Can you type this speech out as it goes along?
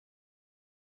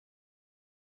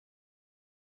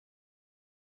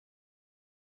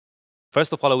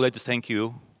First of all, I would like to thank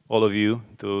you, all of you,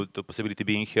 to the possibility of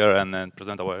being here and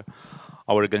present our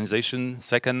organization.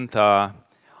 Second, I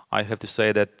have to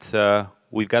say that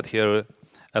we've got here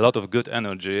a lot of good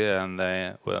energy, and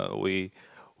well, we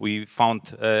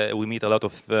meet a lot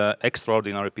of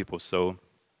extraordinary people. So,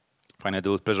 finally, it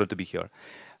was a pleasure to be here.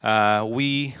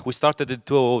 We started in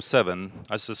 2007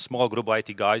 as a small group of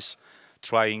IT guys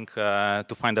trying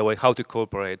to find a way how to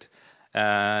cooperate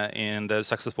in the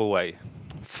successful way.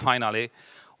 Finally,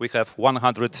 we have more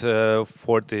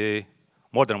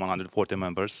than 140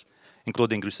 members,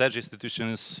 including research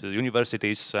institutions,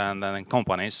 universities, and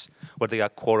companies, where they are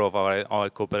core of our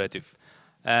cooperative.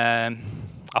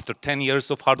 After 10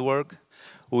 years of hard work,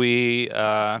 we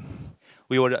have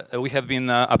been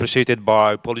appreciated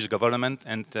by Polish government,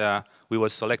 and we were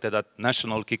selected as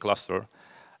national key cluster.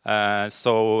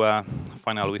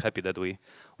 Finally, we're happy that we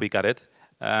got it.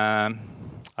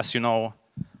 As you know,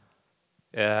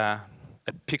 a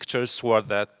picture's worth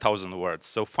 1,000 words.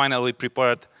 So finally, we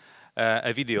prepared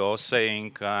a video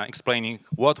saying, explaining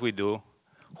what we do,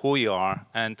 who we are,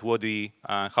 and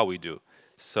how we do.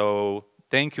 So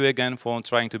thank you again for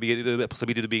trying to be the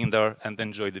possibility to be in there and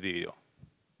enjoy the video.